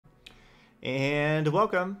And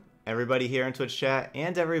welcome everybody here in Twitch chat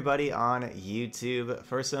and everybody on YouTube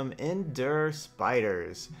for some Endure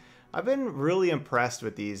Spiders. I've been really impressed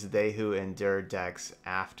with these They Who Endure decks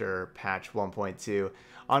after patch 1.2.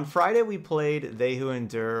 On Friday we played They Who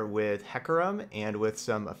Endure with Hecarim and with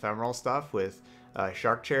some ephemeral stuff with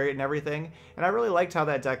Shark Chariot and everything, and I really liked how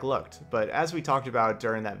that deck looked. But as we talked about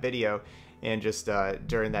during that video and just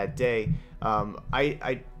during that day,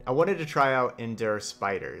 I wanted to try out Endure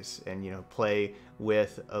Spiders and, play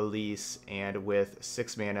with Elise and with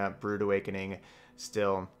 6 mana Brood Awakening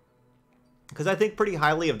still. Because I think pretty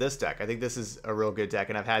highly of this deck. I think this is a real good deck,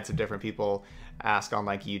 and I've had some different people ask on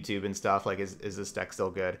like YouTube and stuff, like, is this deck still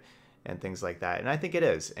good? And things like that. And I think it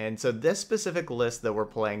is. And so this specific list that we're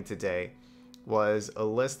playing today was a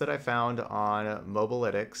list that I found on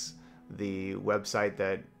Mobilytics, the website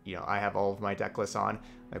that, I have all of my deck lists on,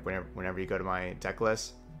 like whenever you go to my deck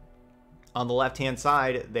list. On the left-hand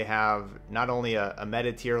side, they have not only a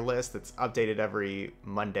meta tier list that's updated every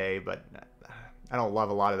Monday, but I don't love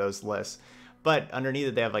a lot of those lists. But underneath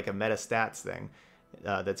it, they have like a meta stats thing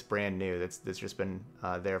that's brand new. That's just been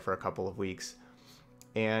there for a couple of weeks.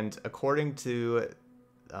 And according to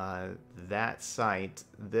that site,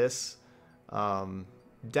 this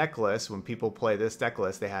deck list, when people play this deck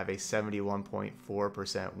list, they have a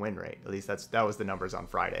 71.4% win rate. At least that was the numbers on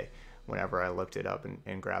Friday whenever I looked it up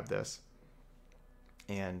and grabbed this.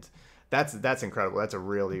 And that's incredible. That's a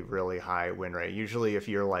really, really high win rate. Usually if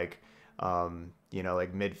you're like,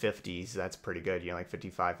 like mid 50s, that's pretty good. Like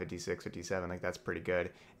 55, 56, 57, like that's pretty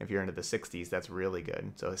good. If you're into the 60s, that's really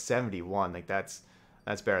good. So 71, like that's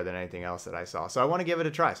better than anything else that I saw. So I want to give it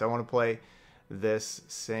a try. So I want to play this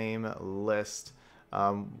same list.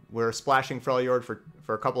 We're splashing Freljord for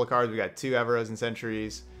a couple of cards. We got 2 Everos and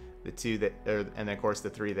Sentries, the 2 that, and then of course the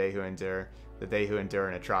 3 They Who Endure. The They Who Endure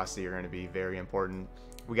and Atrocity are going to be very important.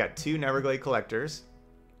 We got 2 Neverglade Collectors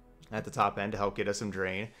at the top end to help get us some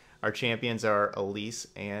drain. Our champions are Elise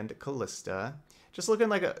and Kalista. Just looking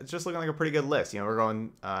like a pretty good list. We're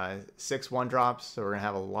going 6 1-drops, so we're gonna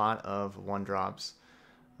have a lot of 1-drops.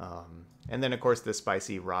 And then of course the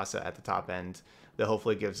spicy Rasa at the top end that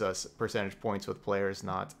hopefully gives us percentage points with players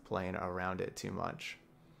not playing around it too much.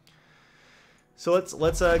 So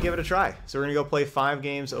let's give it a try. So we're gonna go play 5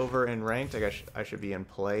 games over in ranked. I guess I should be in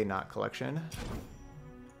play, not collection.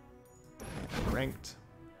 And ranked.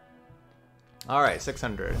 All right,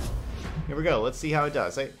 600. Here we go. Let's see how it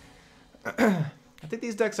does. I think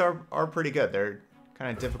these decks are pretty good. They're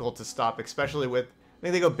kind of difficult to stop, especially with. I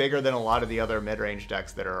think they go bigger than a lot of the other mid-range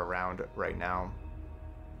decks that are around right now.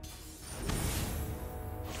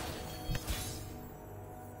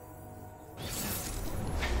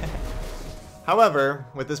 However,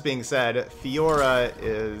 with this being said, Fiora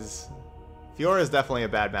is definitely a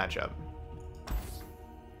bad matchup.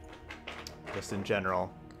 Just in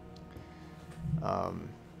general.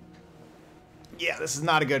 Yeah, this is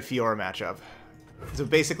not a good Fiora matchup. So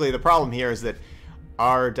basically the problem here is that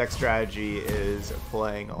our deck strategy is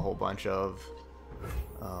playing a whole bunch of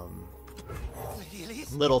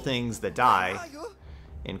little things that die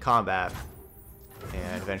in combat.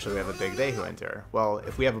 And eventually we have a big They Who Endure. Well,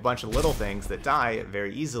 if we have a bunch of little things that die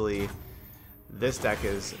very easily, this deck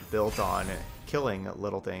is built on killing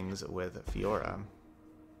little things with Fiora.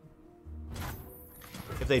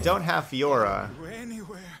 If they don't have Fiora,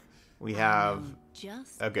 we have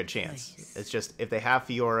a good chance. It's just, if they have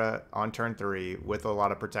Fiora on turn 3 with a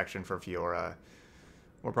lot of protection for Fiora,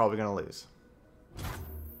 we're probably going to lose.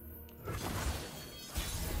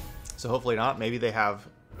 So hopefully not. Maybe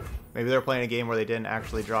they're playing a game where they didn't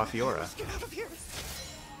actually draw Fiora.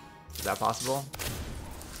 Is that possible?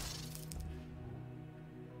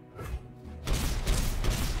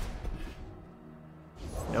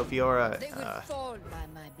 No Fiora.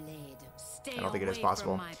 I don't think it is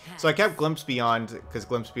possible. So I kept Glimpse Beyond, because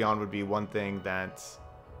Glimpse Beyond would be one thing that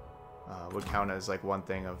would count as like one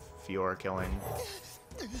thing of Fiora killing.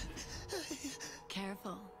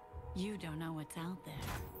 Careful. You don't know what's out there.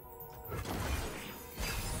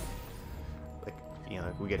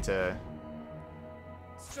 Like we get to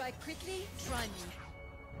strike quickly, try me.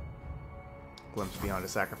 Glimpse Beyond a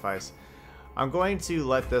sacrifice. I'm going to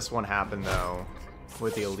let this one happen though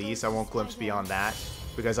with the Elise. I won't Glimpse Beyond that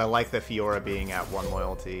because I like the Fiora being at 1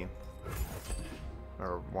 loyalty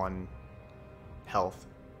or 1 health.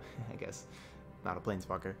 I guess not a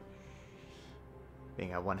planeswalker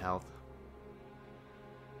being at 1 health.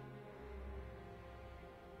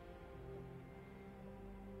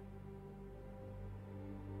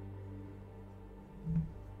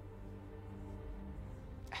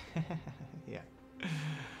 Yeah.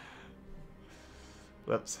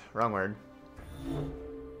 Whoops, wrong word.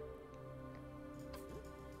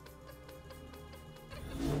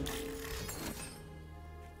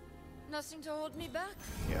 nothing to hold me back.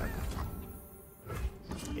 Yeah.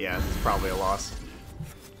 Yeah, it's probably a loss.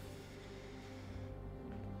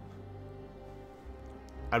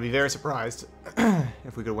 I'd be very surprised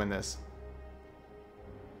if we could win this.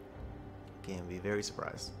 Can be very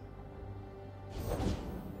surprised.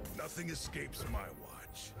 Nothing escapes my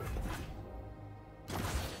watch.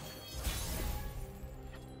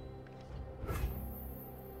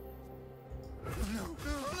 No.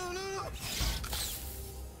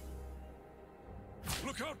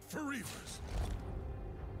 Look out for reavers.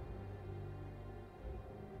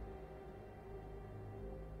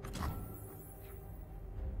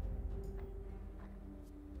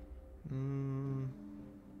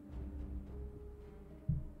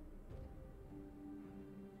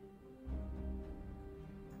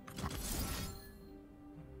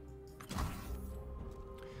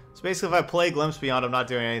 So basically, if I play Glimpse Beyond, I'm not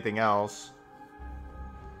doing anything else.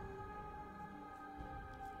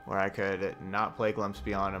 Or I could not play Glimpse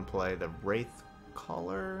Beyond and play the Wraith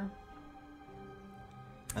Caller.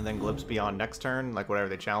 And then Glimpse Beyond next turn, like whatever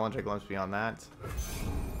they challenge, I Glimpse Beyond that.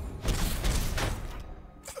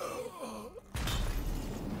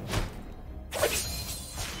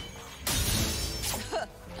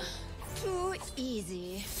 Too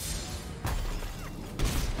easy.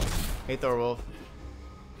 Hey, Thorwolf.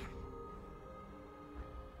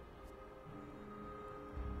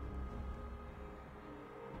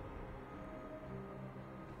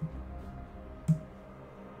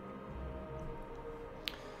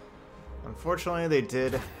 Unfortunately, they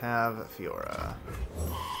did have Fiora.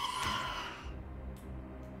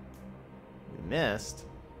 We missed.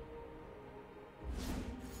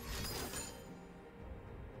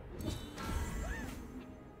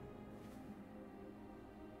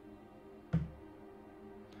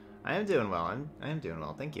 I am doing well. I am doing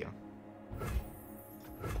well. Thank you.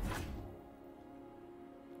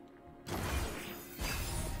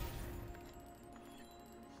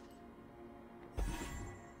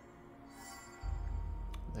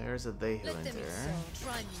 There's a they who Let them enter. so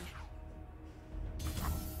try me.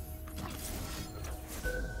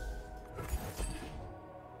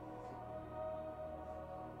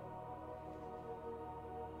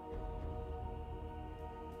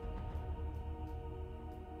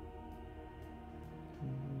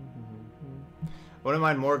 Wouldn't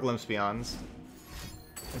mind more Glimpse Beyonds.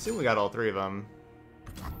 I assume we got all three of them.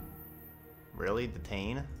 Really?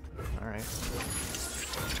 Detain? Alright.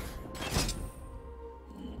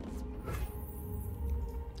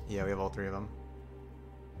 Yeah, we have all three of them.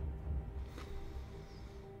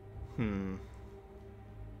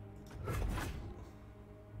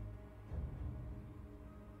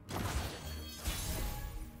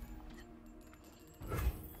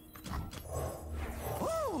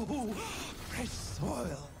 Oh, fresh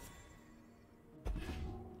soil.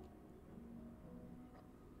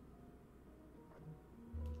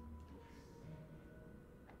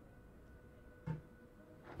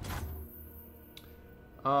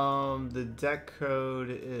 The deck code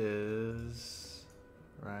is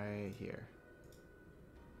right here.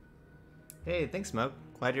 Hey, thanks, Smoke.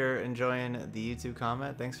 Glad you're enjoying the YouTube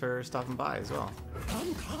comment. Thanks for stopping by as well.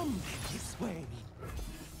 Come this way.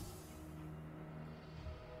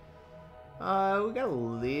 We got a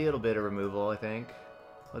little bit of removal, I think.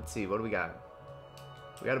 Let's see, what do we got?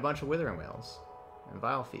 We got a bunch of Withering Whales and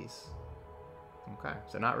Vile Feast. Okay,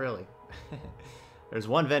 so not really. There's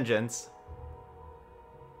one Vengeance.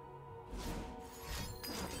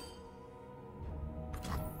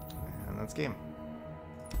 And that's game.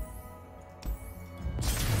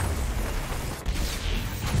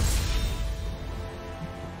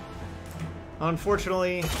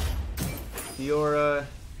 Unfortunately, Fiora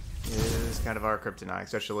is kind of our kryptonite,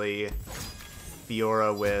 especially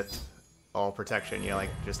Fiora with all protection, you know, like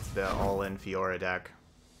just the all-in Fiora deck.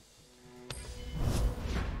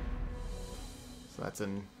 So that's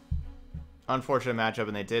an unfortunate matchup,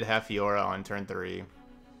 and they did have Fiora on turn 3,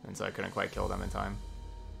 and so I couldn't quite kill them in time.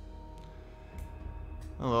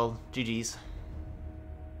 Oh well, GG's.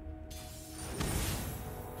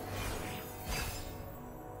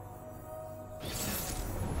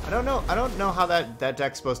 I don't know how that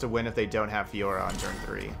deck's supposed to win if they don't have Fiora on turn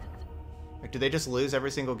 3. Like, do they just lose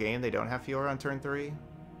every single game they don't have Fiora on turn 3?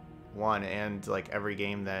 One, and like every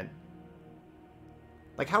game that...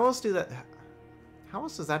 Like, how else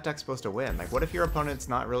does that deck supposed to win? Like, what if your opponent's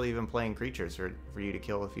not really even playing creatures for you to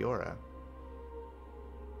kill with Fiora?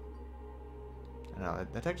 I don't know,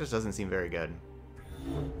 that deck just doesn't seem very good.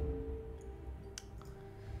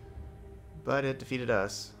 But it defeated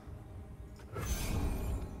us.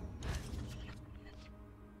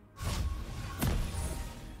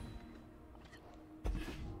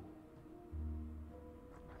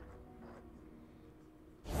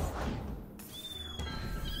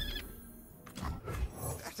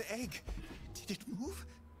 leg. Did it move?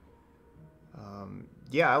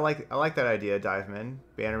 Yeah, I like that idea. Diveman,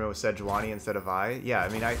 Bannerman with Sejuani instead of Vi. Yeah, I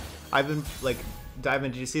mean, I've been like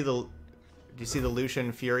Diveman. Do you see the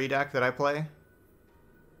Lucian Fury deck that I play?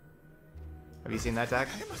 Have you seen that deck?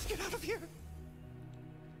 I must get out of here.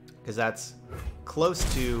 Because that's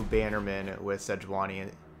close to Bannerman with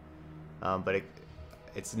Sejuani, but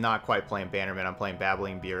it's not quite playing Bannerman. I'm playing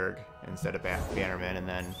Babbling Bjerg instead of Bannerman, and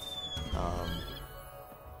then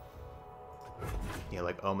you know,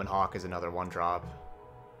 like Omen Hawk is another 1-drop.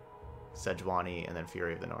 Sejuani, and then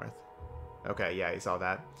Fury of the North. Okay, yeah, you saw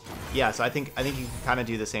that. Yeah, so I think you can kind of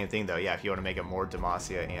do the same thing though. Yeah, if you want to make it more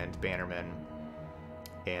Demacia and Bannerman,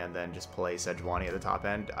 and then just play Sejuani at the top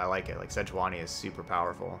end, I like it. Like Sejuani is super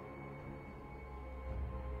powerful.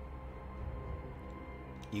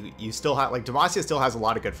 You still have, like, Demacia still has a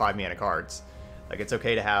lot of good 5-mana cards. Like, it's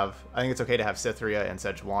okay to have, I think it's okay to have Cytheria and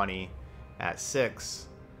Sejuani at 6,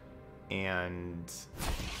 and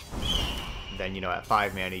then, you know, at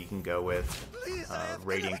 5 mana you can go with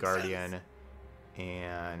Radiant Guardian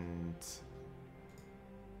and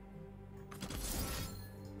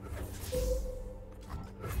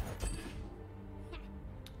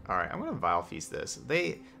alright, I'm gonna Vile Feast this.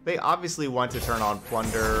 They obviously want to turn on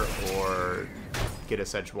Plunder or get a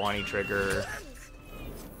Sejuani trigger.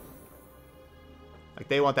 Like,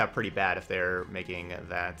 they want that pretty bad if they're making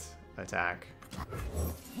that attack.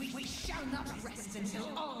 We shall not rest until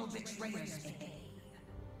all betrayers pay.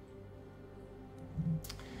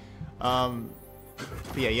 But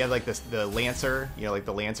yeah, you have like the Lancer. You know, like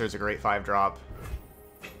the Lancer is a great 5-drop.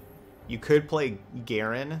 You could play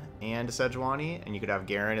Garen and Sejuani, and you could have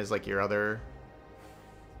Garen as like your other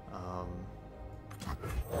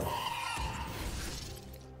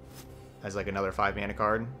as like another 5-mana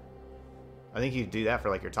card. I think you could do that for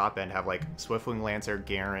like your top end. Have like Swiftwing Lancer,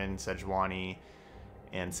 Garen, Sejuani,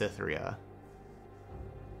 and Cytheria,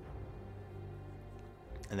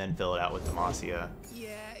 and then fill it out with Demacia. Yeah,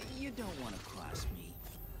 you don't want to cross me.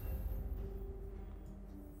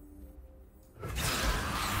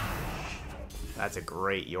 That's a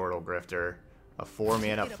great Yordle Grifter. A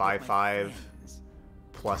 4-mana 5/5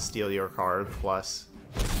 plus steal your card plus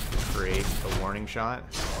create a warning shot.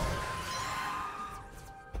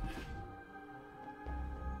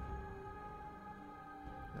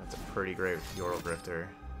 That's a pretty great Yordle Grifter.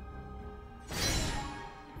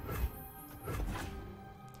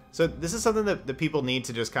 So this is something that the people need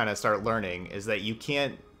to just kind of start learning, is that you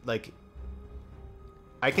can't, like,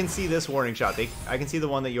 I can see this warning shot. I can see the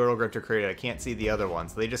one that Yordle Grifter created. I can't see the other one.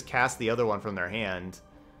 So they just cast the other one from their hand.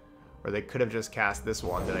 Or they could have just cast this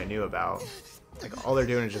one that I knew about. Like, all they're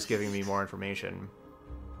doing is just giving me more information.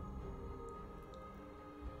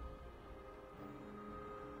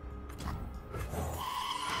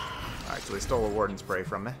 Alright, so they stole a Warden Spray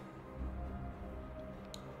from me.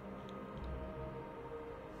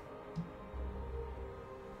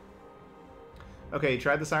 Okay, you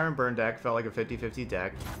tried the Siren Burn deck, felt like a 50-50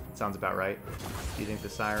 deck. Sounds about right. Do you think the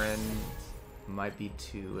Siren might be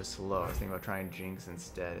too slow? I was thinking about trying Jinx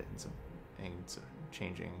instead and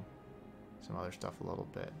changing some other stuff a little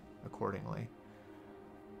bit accordingly.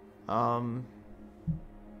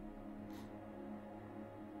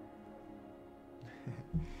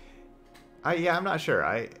 Yeah, I'm not sure.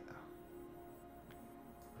 I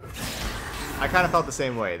kind of felt the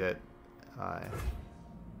same way, that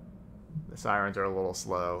the Sirens are a little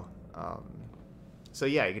slow. So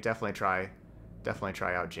yeah, you could definitely try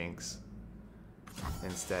out Jinx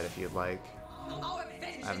instead if you'd like.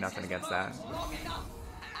 I have nothing against that.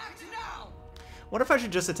 What if I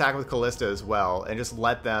should just attack with Kalista as well and just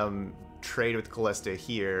let them trade with Kalista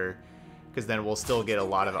here, because then we'll still get a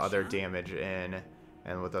lot of other damage in,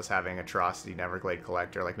 and with us having Atrocity, Neverglade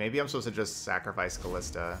Collector, like maybe I'm supposed to just sacrifice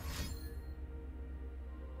Kalista.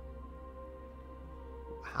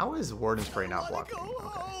 How is Warden Spray not blocking?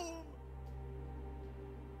 Okay.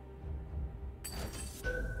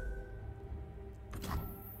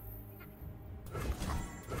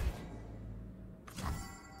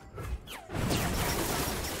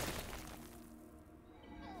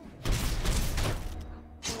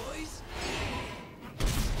 Boys.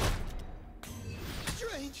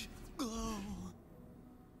 Strange glow.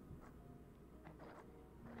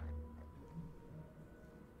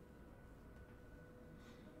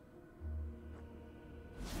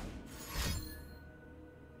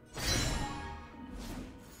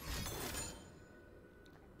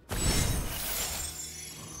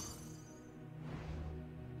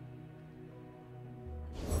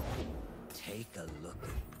 Take a look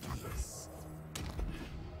at this.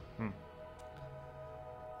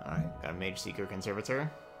 Alright, got a Mage Seeker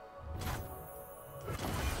Conservator.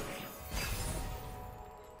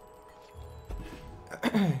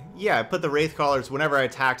 Yeah, I put the Wraith Callers, whenever I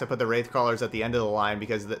attacked, I put the Wraith Callers at the end of the line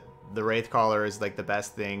because the Wraith Caller is like the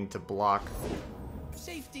best thing to block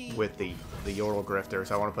Safety. with the Yordle Grifter,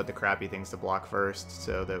 so I want to put the crappy things to block first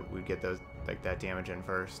so that we get those, like, that damage in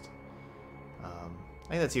first.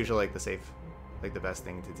 I think that's usually like the best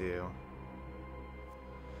thing to do.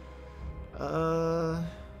 I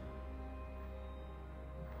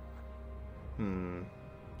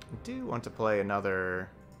do want to play another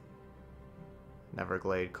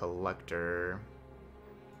Neverglade Collector.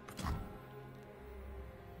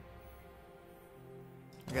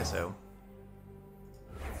 I guess so.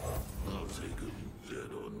 I'll take him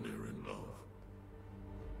dead or near enough.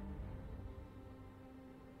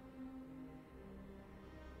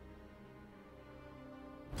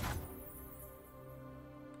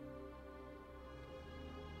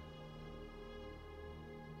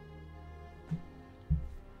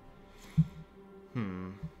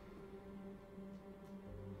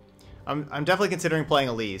 I'm definitely considering playing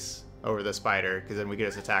Elise over the Spider, because then we could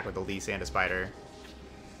just attack with Elise and a Spider.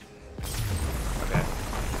 Okay.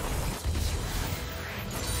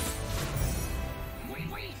 We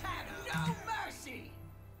have no mercy.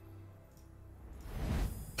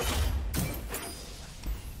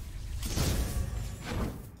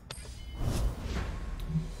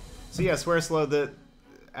 So yeah, Swear Slow that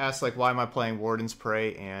asks, like, why am I playing Warden's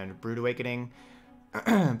Prey and Brood Awakening?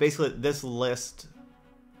 Basically,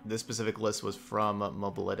 this specific list was from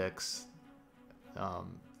Mobalytics,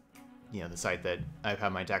 you know, the site that I've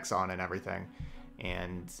had my decks on and everything.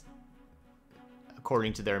 And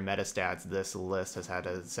according to their meta stats, this list has had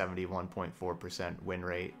a 71.4% win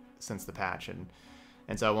rate since the patch, and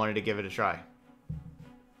so I wanted to give it a try.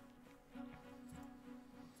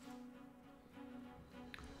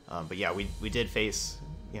 But yeah, we did face,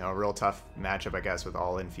 you know, a real tough matchup, I guess, with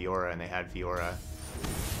all in Fiora, and they had Fiora.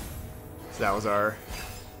 So that was our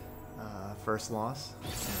first loss.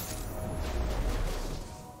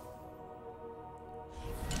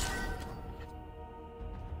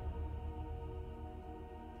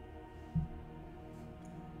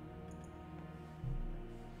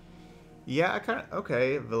 Yeah, I kind of...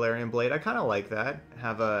 Okay, Valerian Blade. I kind of like that.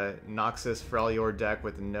 Have a Noxus Freljord deck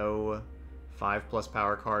with no 5+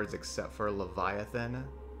 power cards except for Leviathan.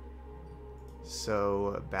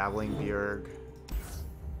 So, Babbling Bjerg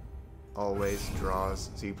always draws...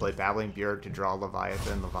 So you play Babbling Bjerg to draw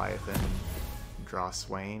Leviathan. Leviathan, draw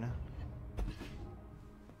Swain.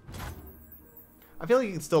 I feel like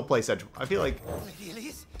you can still play Sedge... I feel like...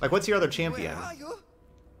 Elise, Like, what's your other champion where are you?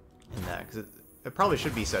 in that? Because it probably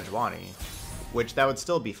should be Sejuani. Which, that would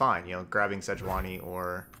still be fine, you know, grabbing Sejuani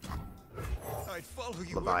or I'd follow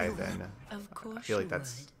you. Leviathan. Of course I feel like you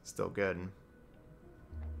that's still good.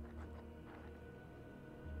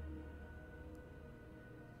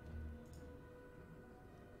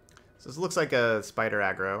 So this looks like a spider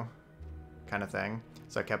aggro kind of thing.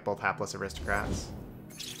 So I kept both hapless aristocrats.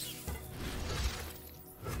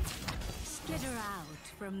 Skitter out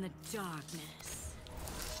from the darkness.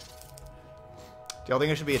 Do y'all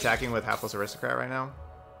think I should be attacking with hapless aristocrat right now?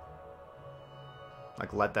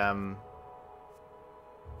 Like, let them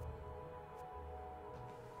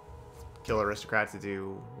kill aristocrat to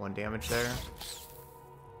do 1 damage there?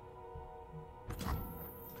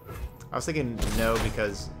 I was thinking no,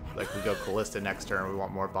 because like we go Kalista next turn, we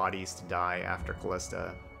want more bodies to die after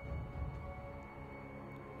Kalista.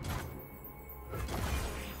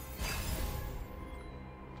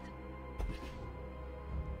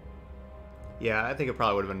 Yeah, I think it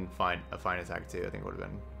probably would have been a fine attack too. I think it would have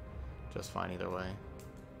been just fine either way.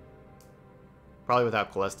 Probably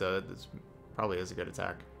without Kalista, this probably is a good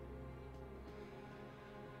attack.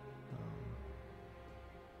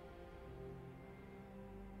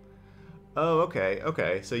 Oh, okay,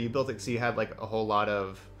 okay. So you built it, so you had like a whole lot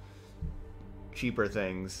of cheaper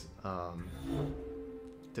things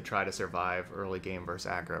to try to survive early game versus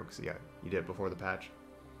aggro, because yeah, you did before the patch.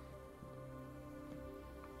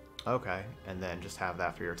 Okay, and then just have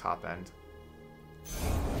that for your top end.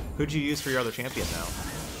 Who'd you use for your other champion, though?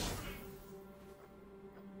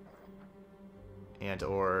 And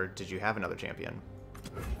or did you have another champion?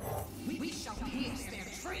 We shall pierce their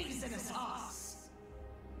treasonous hearts.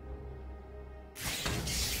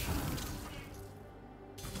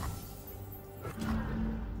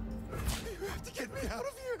 You have to get me out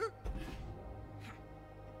of here.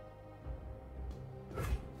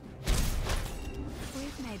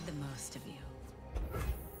 We've made the most of you.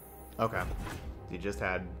 Okay. You just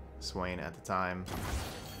had Swain at the time,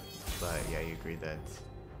 but yeah, you agreed that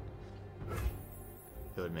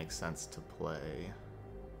it would make sense to play.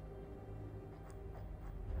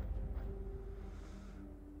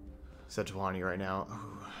 Sejuani right now.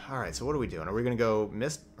 All right, so what are we doing? Are we gonna go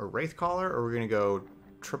Mist or Wraithcaller, or are we gonna go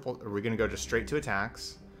triple? Are we gonna go just straight to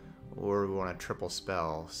attacks, or we want to triple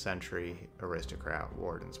spell Sentry, Aristocrat,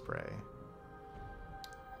 Warden's Prey?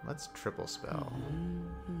 Let's triple spell.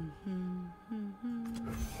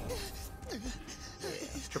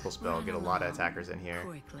 Let's triple spell. Get a lot of attackers in here.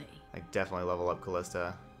 Quickly. Like definitely level up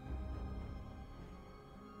Kalista.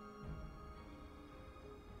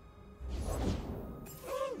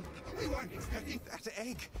 You weren't expecting that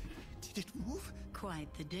egg. Did it move?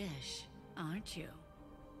 Quite the dish, aren't you?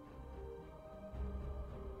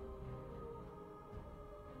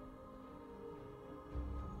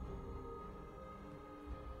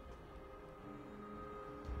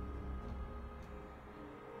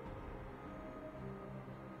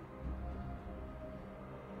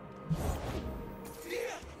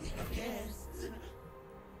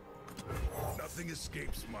 Nothing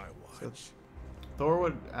escapes my watch.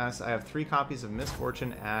 Thorwood asks, I have 3 copies of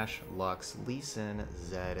Misfortune, Ash, Lux, Lee Sin,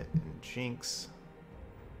 Zed, and Jinx.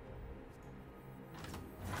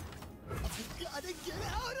 Gotta get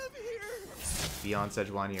out of here! Beyond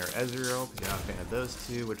Sejuani or Ezreal, because you're not a fan of those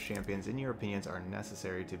two. Which champions, in your opinions, are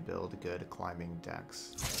necessary to build good climbing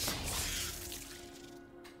decks?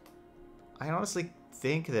 I honestly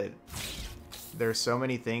think that there's so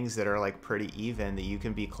many things that are like pretty even that you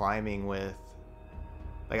can be climbing with.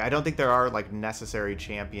 Like, I don't think there are like necessary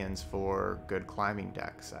champions for good climbing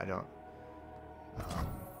decks. I don't,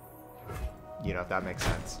 you know, if that makes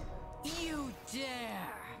sense. You dare!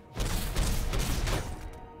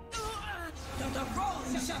 The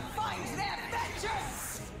wrong shall find their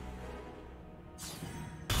vengeance!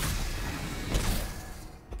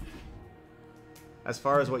 As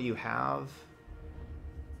far as what you have,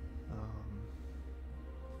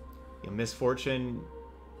 you know, Misfortune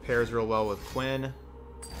pairs real well with Quinn.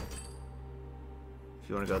 If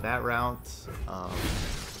you want to go that route,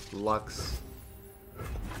 Lux.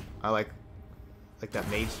 I like that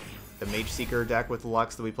the Mage Seeker deck with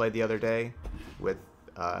Lux that we played the other day, with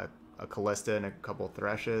a Kalista and a couple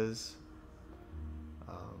Threshes.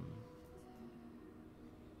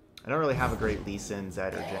 I don't really have a great Lee Sin,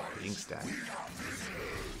 Zed, or Jinx deck.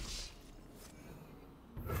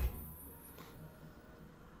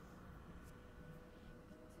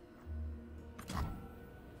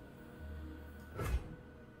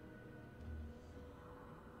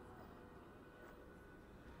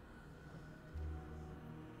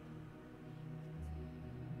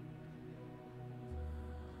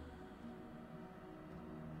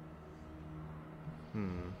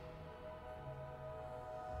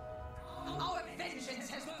 Our vengeance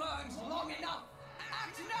has burned long enough!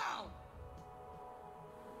 Act now!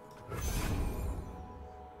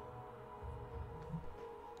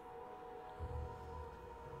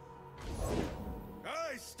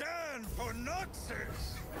 I stand for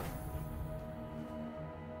Noxus!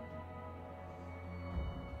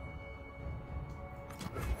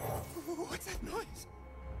 What's that noise?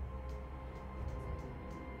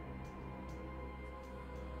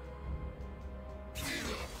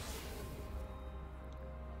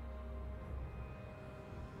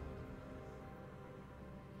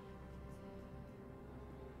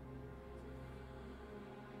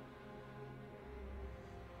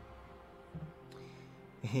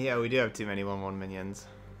 Yeah, we do have too many 1/1 minions.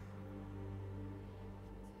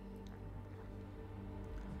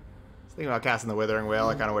 I was thinking about casting the Withering Wail.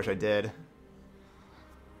 I kind of wish I did.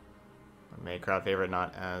 Made crowd favorite,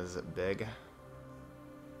 not as big.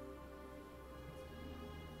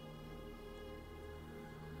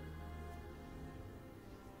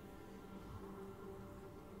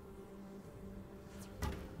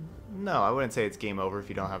 No, I wouldn't say it's game over if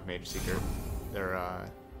you don't have Mage Seeker. Their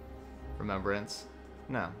Remembrance.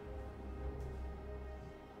 No.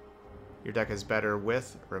 Your deck is better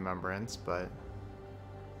with Remembrance, but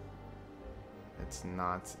it's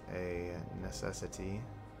not a necessity.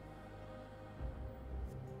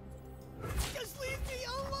 Just leave me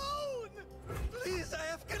alone! Please, I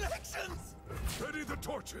have connections! Ready the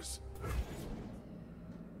torches.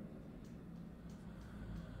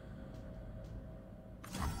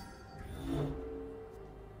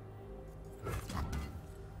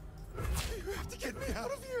 You have to get me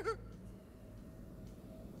out of here!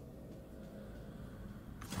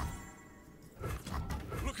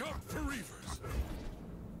 Look out for Reavers.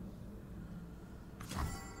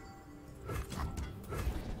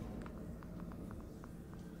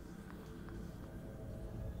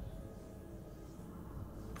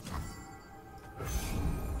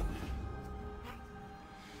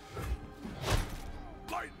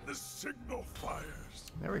 Light the signal fires.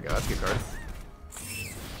 There we go. That's a good card.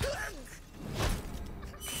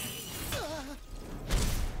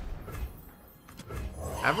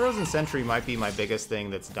 Avaros and Sentry might be my biggest thing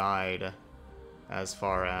that's died as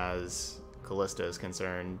far as Kalista is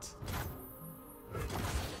concerned.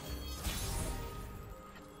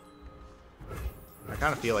 I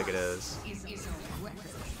kind of feel like it is.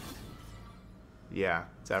 Yeah,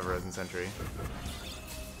 it's Avaros and Sentry.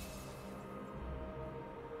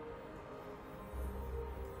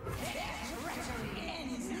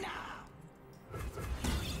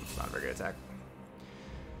 Not a very good attack.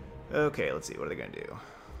 Okay, let's see. What are they going to do?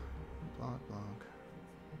 Block, block.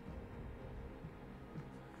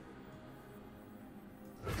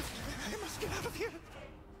 I must get out of here.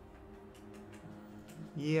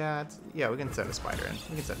 Yeah, yeah, we can send a spider in.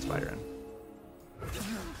 We can send a spider in.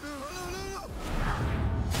 No.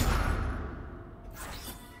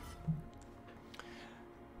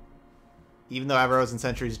 Even though Avaros and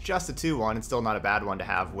Sentry is just a 2-1, it's still not a bad one to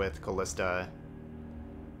have with Kalista,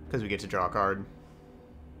 because we get to draw a card.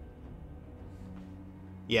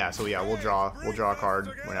 Yeah, so yeah, we'll draw a card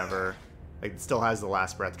whenever. Like, it still has the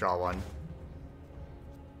last breath draw one.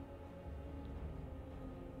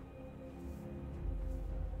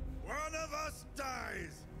 One of us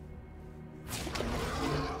dies.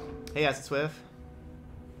 Hey, Acid Swift.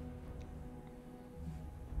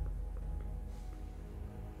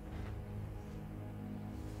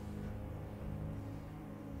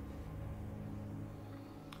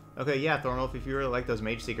 Okay, yeah, Thornwolf, if you really like those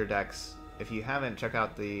Mage Seeker decks, if you haven't, check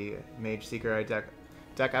out the Mage Seeker deck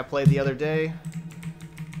I played the other day.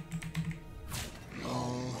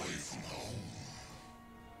 I'll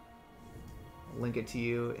link it to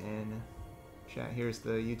you in chat. Here's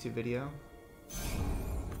the YouTube video.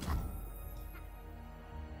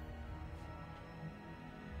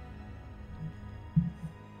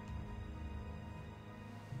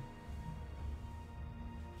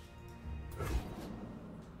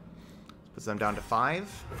 Puts them down to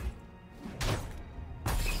 5.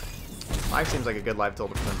 5 seems like a good live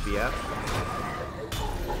total from BF.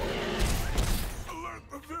 Alert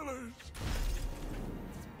the village.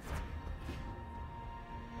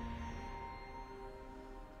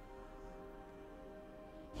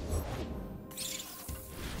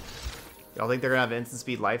 Y'all think they're gonna have instant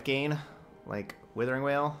speed life gain? Like Withering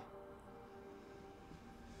Wail?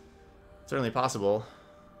 Certainly possible.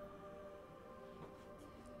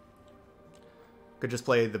 Could just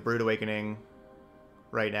play the Brood Awakening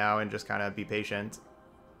right now and just kind of be patient.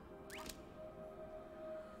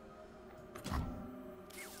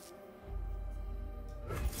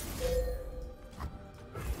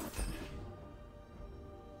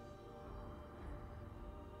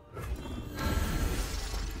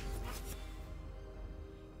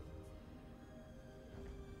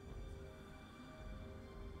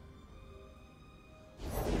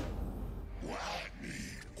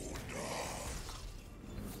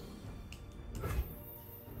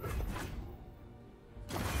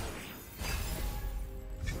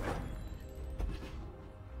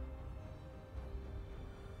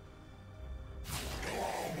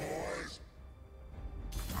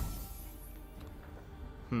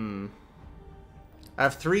 I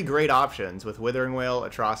have 3 great options with Withering Wail,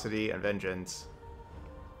 Atrocity, and Vengeance.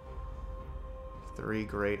 3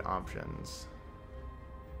 great options.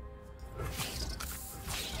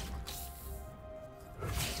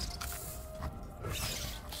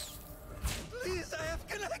 Please, I have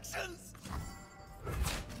connections.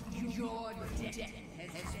 Your death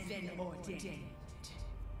has been ordained.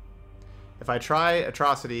 If I try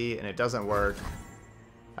Atrocity and it doesn't work,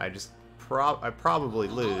 I probably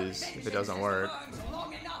lose if it doesn't work.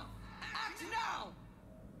 Long enough. Act now.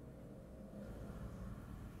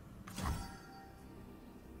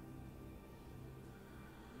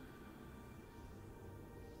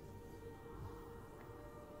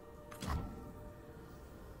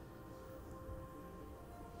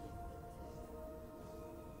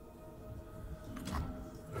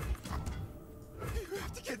 You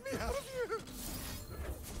have to get me out of here.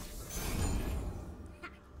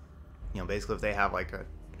 You know, basically if they have like if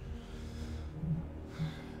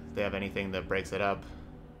they have anything that breaks it up,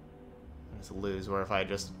 it's a lose. Where if I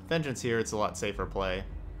just Vengeance here, it's a lot safer play.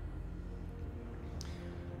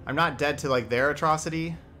 I'm not dead to like their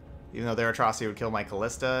Atrocity, even though their Atrocity would kill my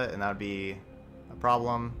Kalista, and that would be a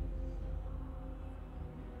problem.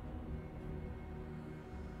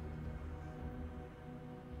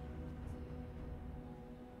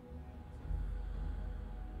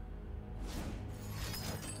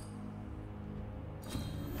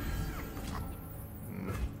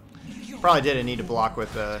 Probably didn't need to block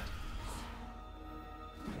with the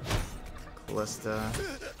Kalista.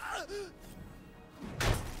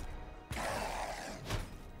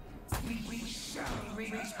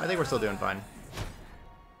 I think we're still doing fine.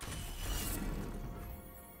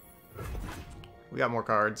 We got more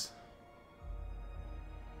cards.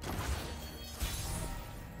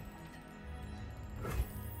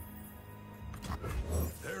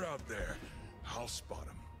 They're out there. I'll spot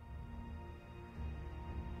them.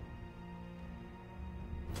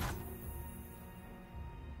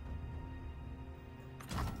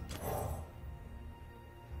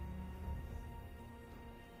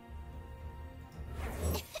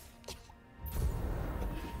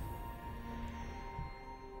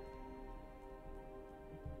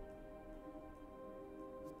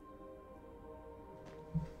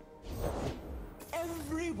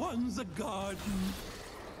 Everyone's a garden.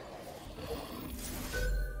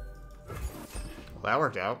 Well, that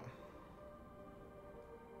worked out.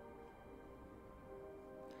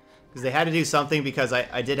 Because they had to do something, because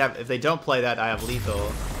I did have... If they don't play that, I have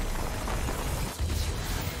lethal.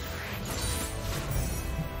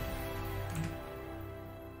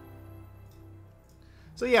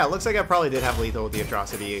 So yeah, it looks like I probably did have lethal with the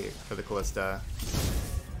atrocity for the Kalista.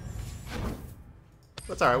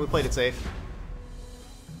 That's alright, we played it safe.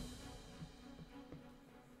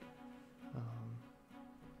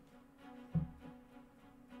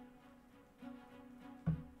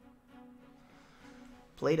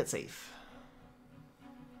 Played it safe.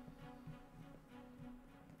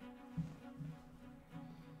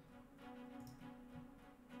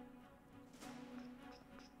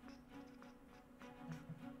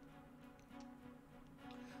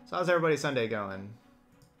 So how's everybody's Sunday going?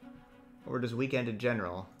 Or just weekend in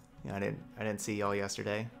general? Yeah, I didn't see y'all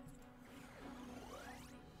yesterday.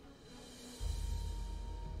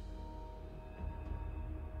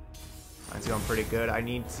 Mine's going pretty good. I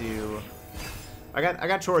need to... I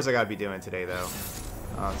got chores I gotta be doing today though.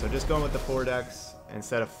 So just going with the 4 decks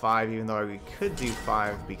instead of 5, even though we could do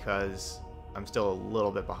 5 because I'm still a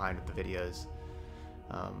little bit behind with the videos.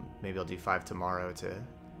 Maybe I'll do 5 tomorrow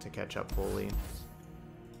to catch up fully.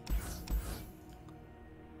 I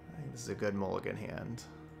think this is a good mulligan hand.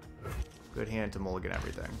 Good hand to mulligan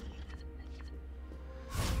everything.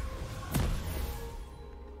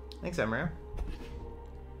 Thanks, Emra.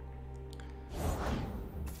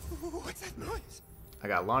 What's that noise? I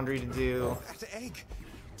got laundry to do. That egg.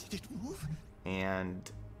 Did it move?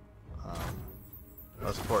 And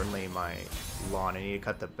most importantly, my lawn. I need to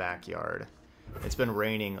cut the backyard. It's been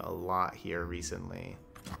raining a lot here recently,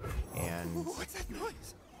 and What's that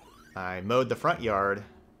noise? I mowed the front yard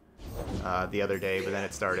the other day, but then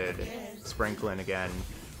it started sprinkling again,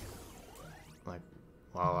 like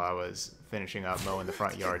while I was finishing up mowing the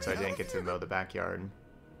front yard, so I didn't get to mow the backyard.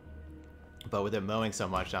 But with it mowing so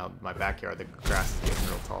much now, my backyard, the grass is getting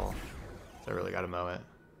real tall, so I really got to mow it.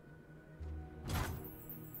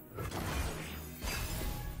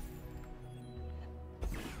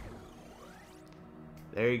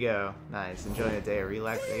 There you go. Nice. Enjoying a day of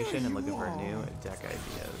relaxation and looking for new deck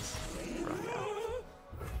ideas.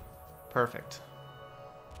 Perfect.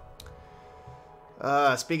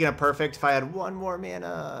 Speaking of perfect, if I had one more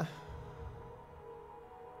mana...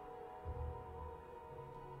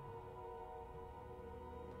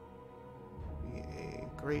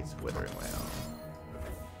 A great Withering Wail.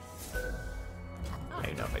 I don't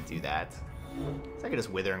even know if I do that. So I could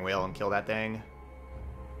just Withering Wail and kill that thing.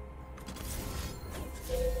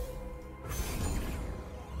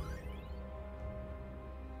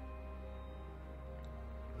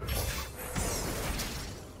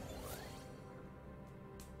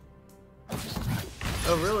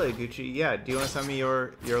 Oh really, Gucci? Yeah, do you want to send me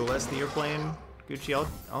your list that you're playing, Gucci?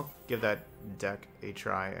 I'll give that deck a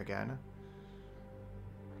try again.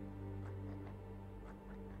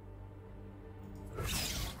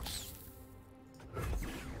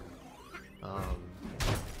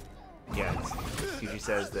 Yeah, Gucci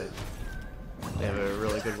says that they have a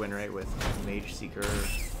really good win rate with Mage Seeker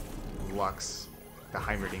Lux, the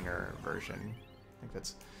Heimerdinger version. I think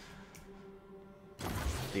that's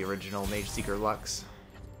the original Mage Seeker Lux.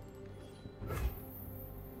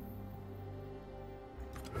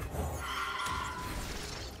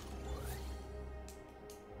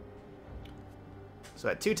 So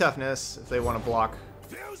at 2 toughness, if they want to block,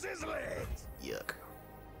 yuck,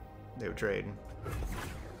 they would trade.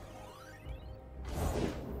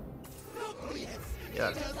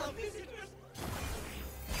 Yuck.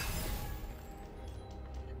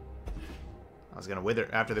 I was gonna wither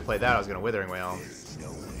after they played that. I was gonna Withering Wail.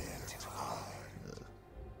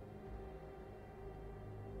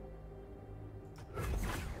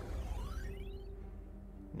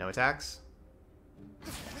 No attacks.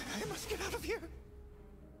 I must get out of here.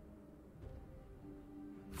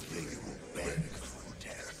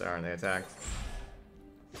 Darn, they attacked.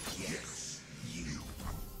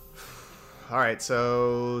 Alright,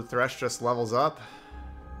 so Thresh just levels up,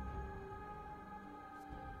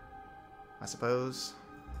 I suppose.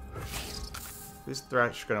 Who's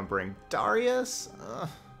Thresh gonna bring? Darius?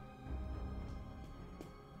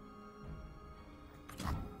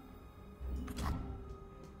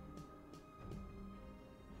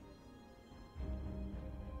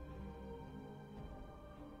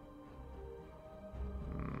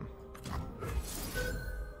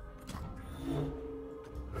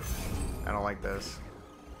 I don't like this.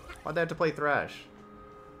 Why'd they have to play Thresh?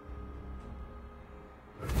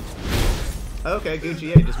 Okay, Gucci,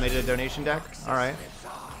 yeah, you just made it a donation deck? Alright.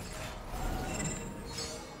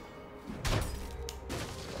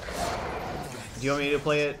 Do you want me to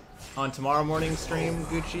play it on tomorrow morning's stream,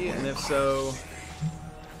 Gucci? And if so,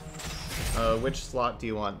 which slot do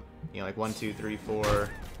you want? You know, like 1, 2, 3, 4,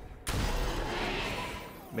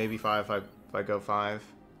 maybe 5 if I go 5.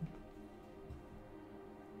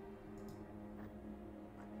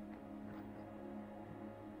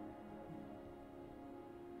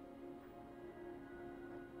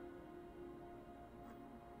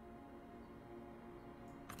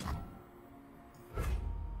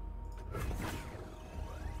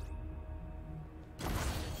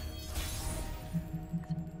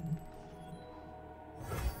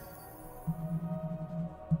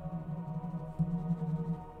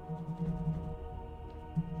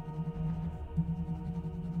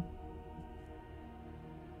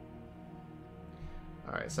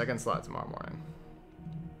 Alright, second slot tomorrow morning.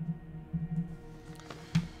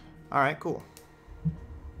 Alright, cool.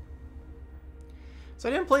 So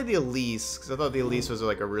I didn't play the Elise, because I thought the Elise was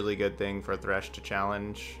like a really good thing for Thresh to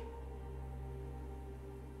challenge.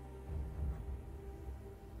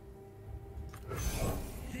 There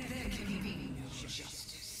can be no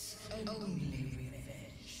justice, only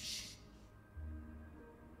revenge.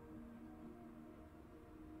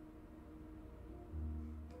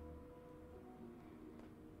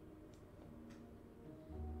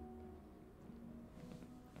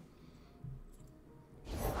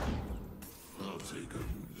 I'll take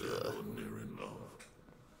him near enough.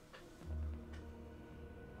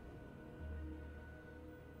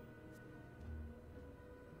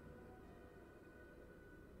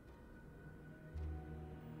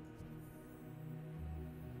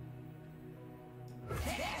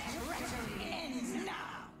 Treachery ends now.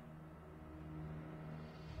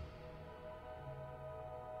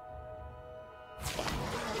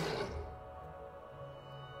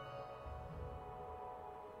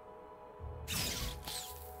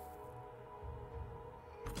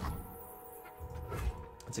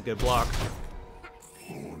 That's a good block.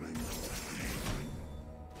 I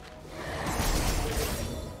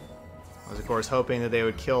was of course hoping that they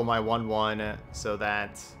would kill my 1/1 so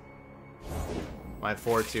that my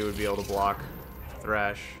 4/2 would be able to block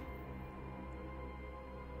Thresh.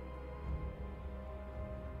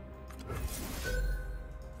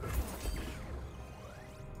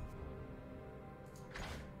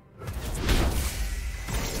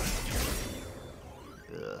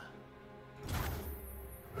 Ugh.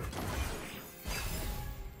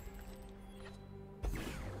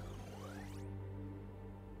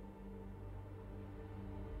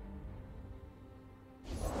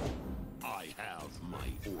 I have my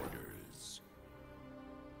orders.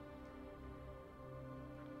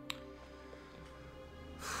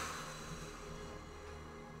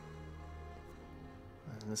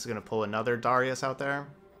 And this is gonna pull another Darius out there.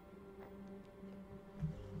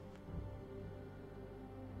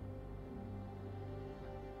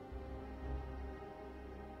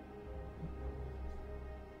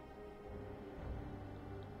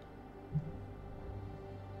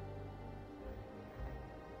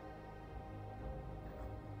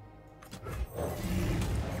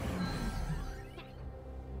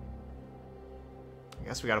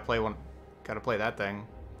 I guess we gotta play one. Gotta play that thing.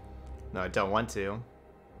 No, I don't want to.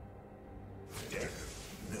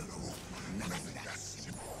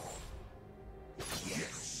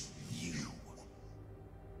 Yes, you.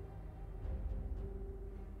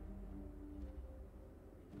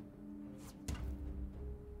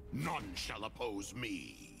 None shall oppose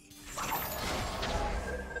me.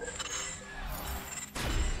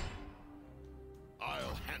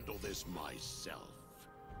 I'll handle this myself.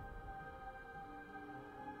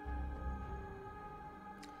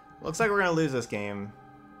 Looks like we're gonna lose this game,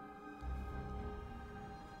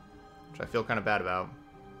 which I feel kind of bad about.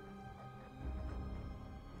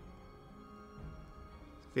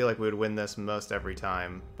 I feel like we would win this most every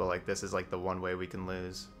time, but like this is like the one way we can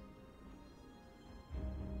lose.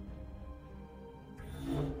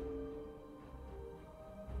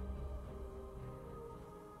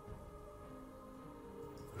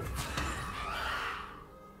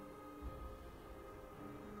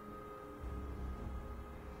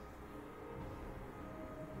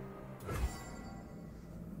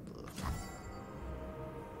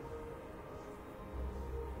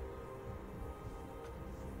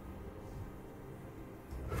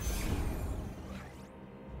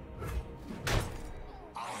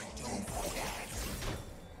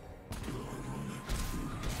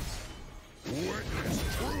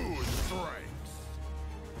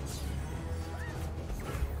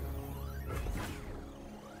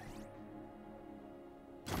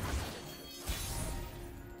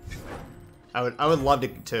 I would love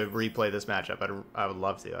to replay this matchup. I would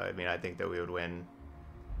love to. I mean, I think that we would win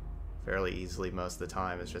fairly easily most of the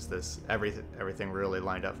time. It's just this everything really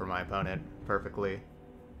lined up for my opponent perfectly.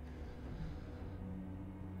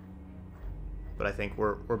 But I think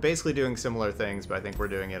we're basically doing similar things, but I think we're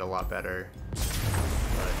doing it a lot better.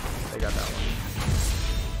 But they got that one.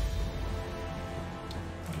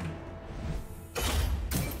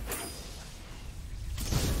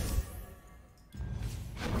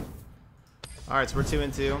 Alright, so we're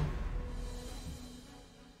 2-2.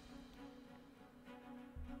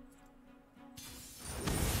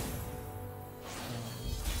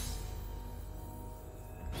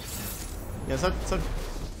 Yeah,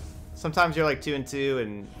 sometimes you're like 2-2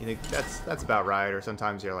 and you think that's about right, or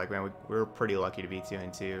sometimes you're like, man, we're pretty lucky to be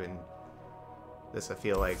 2-2, and this, I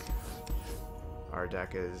feel like our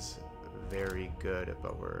deck is very good,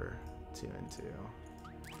 but we're 2-2.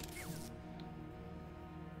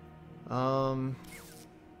 I don't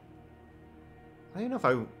even know if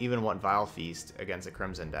I even want Vile Feast against a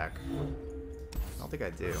Crimson deck. I don't think I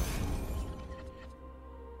do.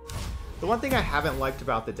 The one thing I haven't liked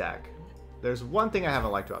about the deck, there's one thing I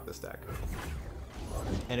haven't liked about this deck,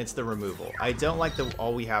 and it's the removal. I don't like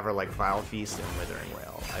all we have are like Vile Feast and Withering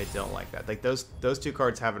Wail. I don't like that. Like those two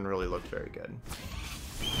cards haven't really looked very good.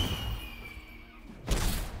 You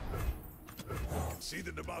can see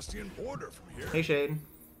the Debastian border from here. Hey Shade.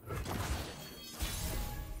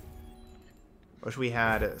 Wish we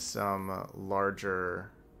had some larger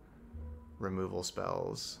removal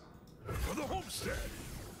spells. For the homestead.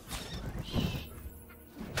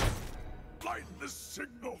 Light the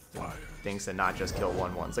signal fire. Things that not just kill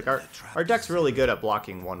 1/1s. Like our deck's really good at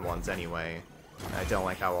blocking 1/1s anyway. And I don't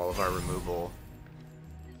like how all of our removal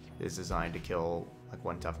is designed to kill like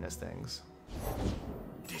 1 toughness things.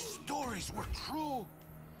 These stories were true.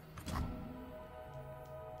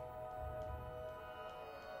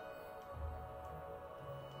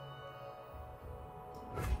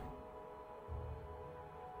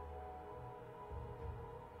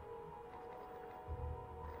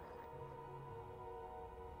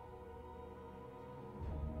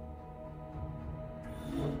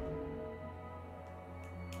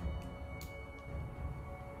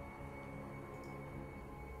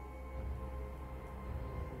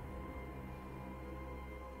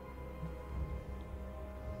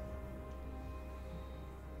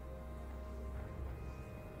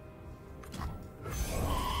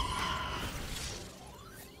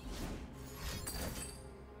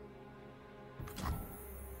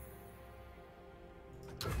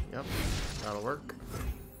 Yep, that'll work.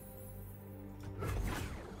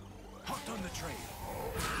 Hot on the train.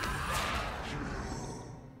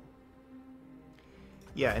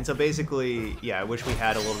 Yeah, and so basically, yeah, I wish we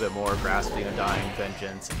had a little bit more Grasping Undying,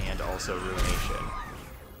 Vengeance, and also Ruination.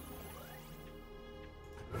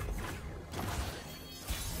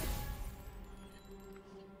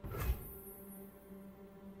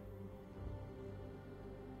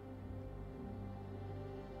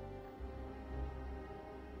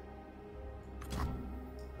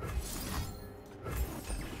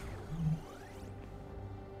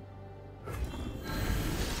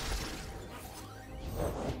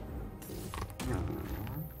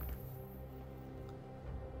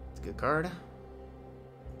 Good card.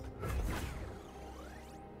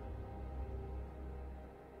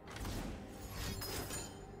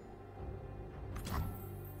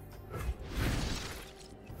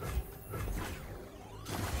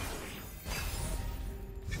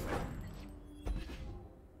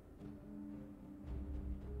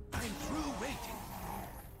 I'm through waiting.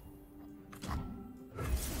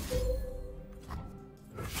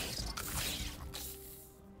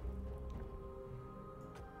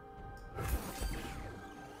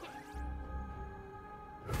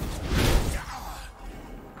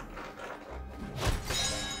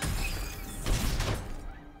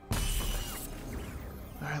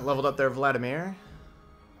 Alright, leveled up there, Vladimir.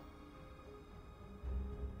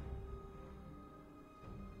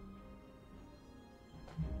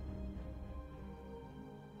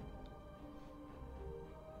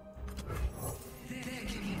 There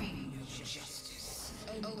can be no justice.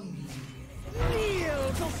 Only Kneel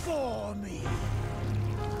before me.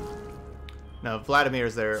 No, Vladimir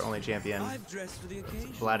is their only champion. I've dressed for the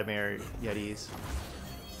occasion. Vladimir Yetis.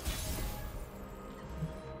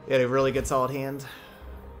 He had a really good solid hand.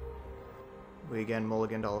 We again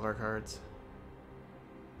mulliganed all of our cards.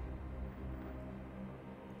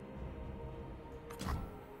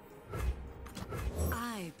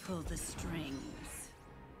 I pull the strings.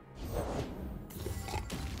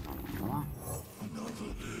 Another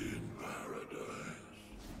day in paradise.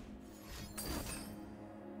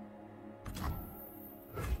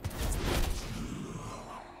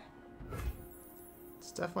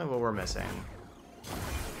 It's definitely what we're missing.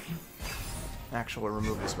 Actual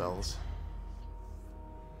removal spells.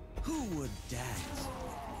 Who would dance?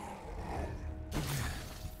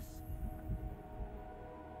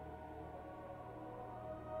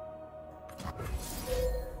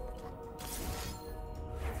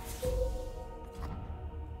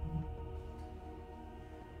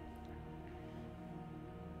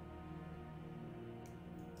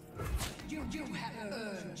 You have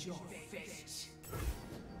earned your fate.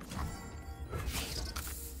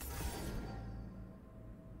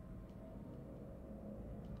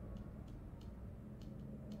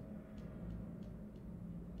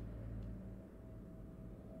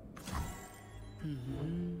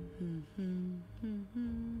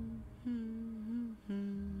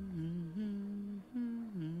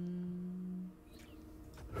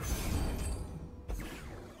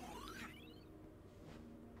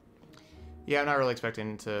 Yeah, I'm not really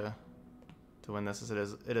expecting to win this,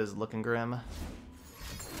 as it is looking grim.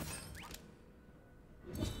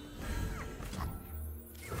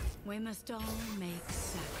 We must all make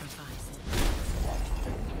sacrifices.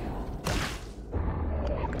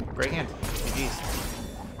 Great hand.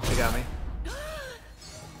 GG's. They got me.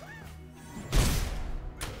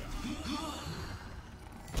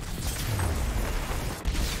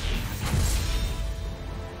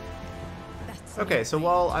 That's Okay, so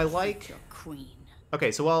while I like... your queen.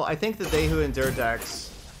 Okay, so while I think that they who endure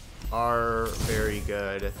decks are very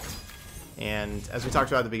good, and as we talked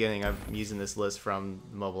about at the beginning, I'm using this list from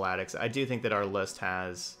Mobile Addicts, I do think that our list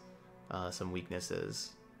has some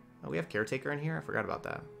weaknesses. Oh, we have Caretaker in here? I forgot about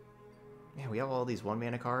that. Man, we have all these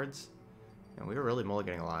 1-mana cards, and we were really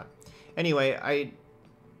mulliganing a lot. Anyway,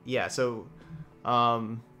 yeah, so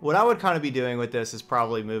what I would kind of be doing with this is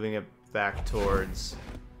probably moving it back towards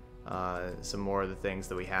some more of the things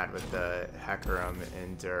that we had with the Hecarim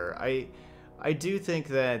and Thur. I do think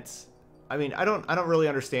that, I mean, I don't really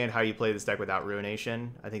understand how you play this deck without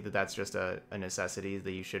Ruination. I think that that's just a necessity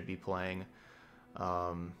that you should be playing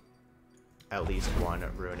at least one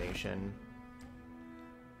Ruination.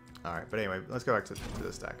 All right, but anyway, let's go back to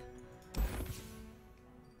this deck.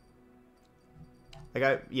 Like,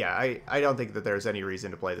 I don't think that there's any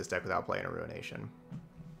reason to play this deck without playing a Ruination.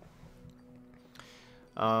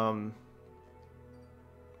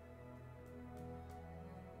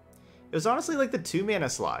 It was honestly like the 2-mana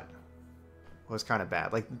slot was kind of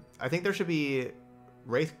bad. Like, I think there should be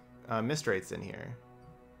Wraith Mist Wraiths in here.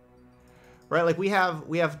 Right, like we have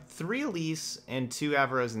 3 Elise and 2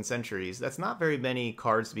 Avaros and Sentries. That's not very many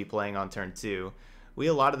cards to be playing on turn 2. We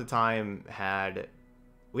a lot of the time had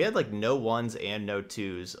like no 1s and no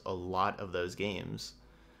 2s a lot of those games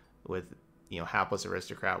with, you know, Hapless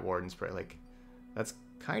Aristocrat, Warden Spray. Like, that's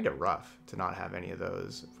kind of rough to not have any of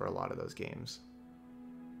those for a lot of those games.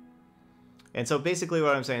 And so basically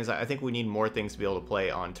what I'm saying is I think we need more things to be able to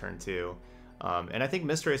play on turn 2. And I think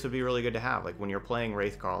Mist Wraith would be really good to have. Like, when you're playing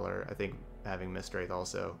Wraithcaller, I think having Mist Wraith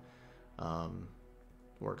also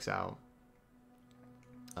works out.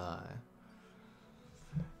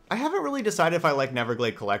 I haven't really decided if I like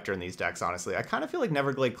Neverglade Collector in these decks, honestly. I kind of feel like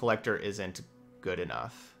Neverglade Collector isn't good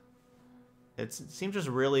enough. It seems just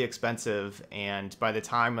really expensive, and by the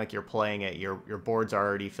time like you're playing it, your board's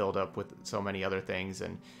already filled up with so many other things,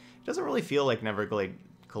 and it doesn't really feel like Neverglade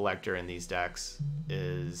Collector in these decks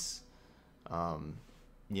is,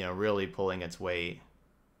 you know, really pulling its weight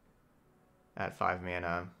at 5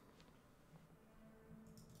 mana.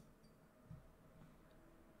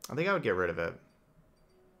 I think I would get rid of it.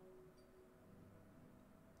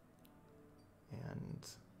 And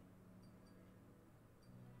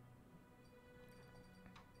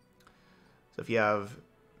so if you have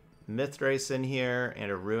Mithrace in here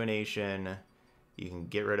and a Ruination, you can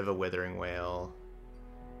get rid of a Withering Wail,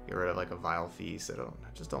 get rid of like a Vile Feast. I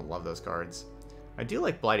just don't love those cards. I do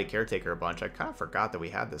like Blighted Caretaker a bunch. I kind of forgot that we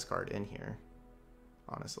had this card in here,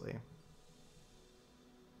 honestly.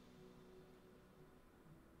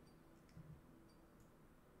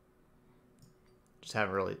 Just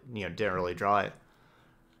haven't really, you know, didn't really draw it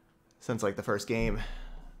since like the first game.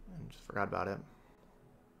 I just forgot about it.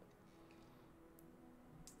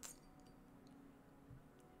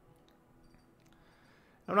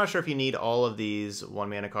 I'm not sure if you need all of these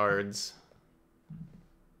 1-mana cards.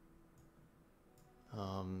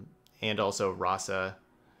 And also Rasa.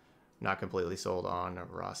 Not completely sold on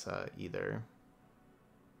Rasa either,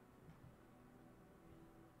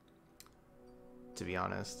 to be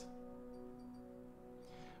honest.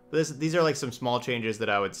 But these are like some small changes that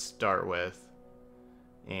I would start with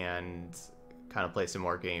and kind of play some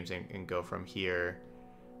more games and go from here,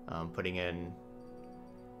 putting in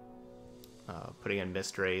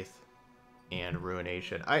Mist Wraith and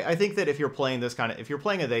Ruination. I think that if you're playing this kind of, if you're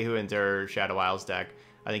playing a They Who Endure Shadow Isles deck,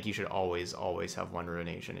 I think you should always have one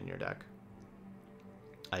Ruination in your deck.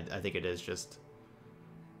 I think it is just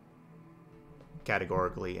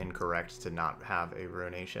categorically incorrect to not have a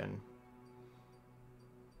Ruination.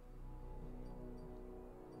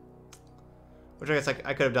 Which I guess I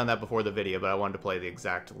could have done that before the video, but I wanted to play the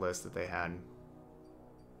exact list that they had.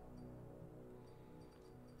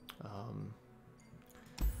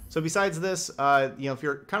 So besides this, you know, if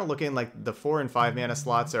you're kind of looking, like the 4 and 5 mana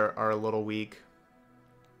slots are a little weak.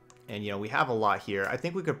 And, you know, we have a lot here. I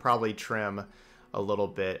think we could probably trim a little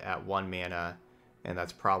bit at 1 mana, and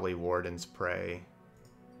that's probably Warden's Prey.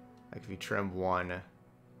 Like if you trim 1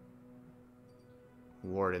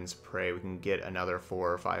 Warden's Prey, we can get another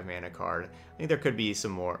 4 or 5 mana card. I think there could be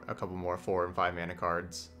a couple more 4 and 5 mana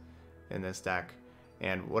cards in this deck.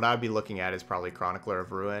 And what I'd be looking at is probably Chronicler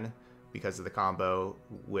of Ruin, because of the combo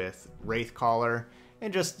with Wraithcaller,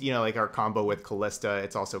 and just, you know, like our combo with Kalista.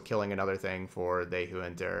 It's also killing another thing for They Who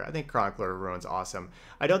Endure. I think Chronicler of Ruin's awesome.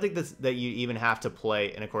 I don't think that you even have to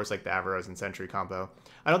play, and of course like the Avaros and Sentry combo,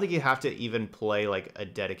 I don't think you have to even play like a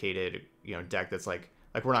dedicated, you know, deck that's like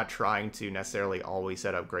we're not trying to necessarily always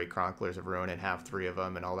set up great Chroniclers of Ruin and have 3 of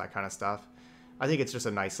them and all that kind of stuff. I think it's just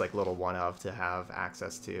a nice like little one of to have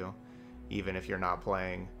access to, even if you're not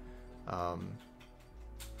playing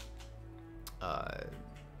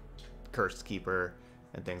Cursed Keeper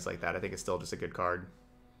and things like that. I think it's still just a good card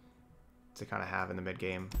to kind of have in the mid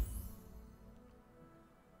game.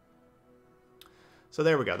 So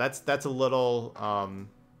there we go. That's a little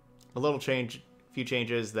change, few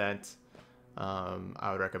changes that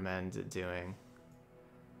I would recommend doing.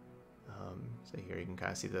 So here you can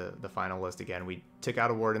kind of see the final list again. We took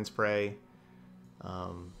out a Warden's Prey.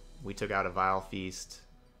 We took out a Vile Feast.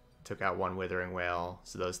 Took out 1 Withering Wail.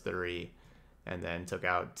 So those 3. And then took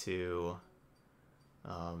out 2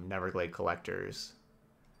 Neverglade Collectors.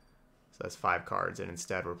 So that's 5 cards. And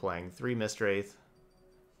instead we're playing 3 Mistwraith,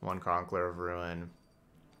 1 Chronicler of Ruin,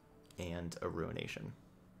 and a Ruination.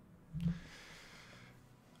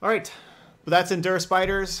 Alright, but that's Endure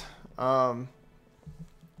Spiders.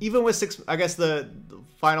 Even with 6, I guess the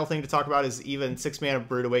final thing to talk about is even 6 mana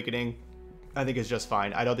Brood Awakening, I think is just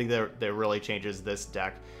fine. I don't think that really changes this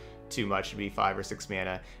deck too much to be 5 or 6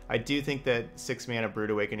 mana. I do think that 6 mana Brood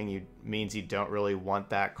Awakening means you don't really want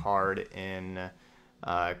that card in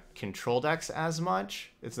control decks as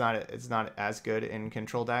much. It's not as good in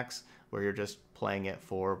control decks where you're just playing it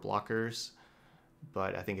for blockers,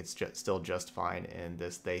 but I think it's still just fine in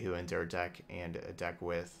this They Who Endure deck and a deck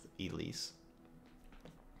with Elise.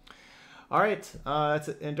 All right, that's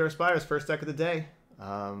Endure Spiders, first deck of the day.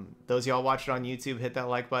 Those of y'all watching on YouTube, hit that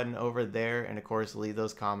like button over there, and of course leave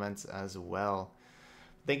those comments as well.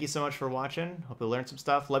 Thank you so much for watching. Hope you learned some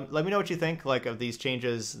stuff. Let me know what you think, like, of these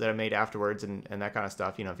changes that I made afterwards and that kind of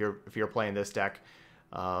stuff. You know, if you're playing this deck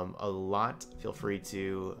a lot, feel free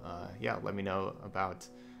to yeah, let me know about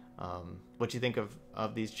what you think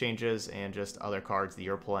of these changes and just other cards that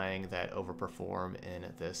you're playing that overperform in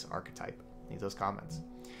this archetype. Leave those comments.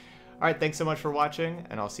 All right, thanks so much for watching,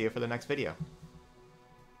 and I'll see you for the next video.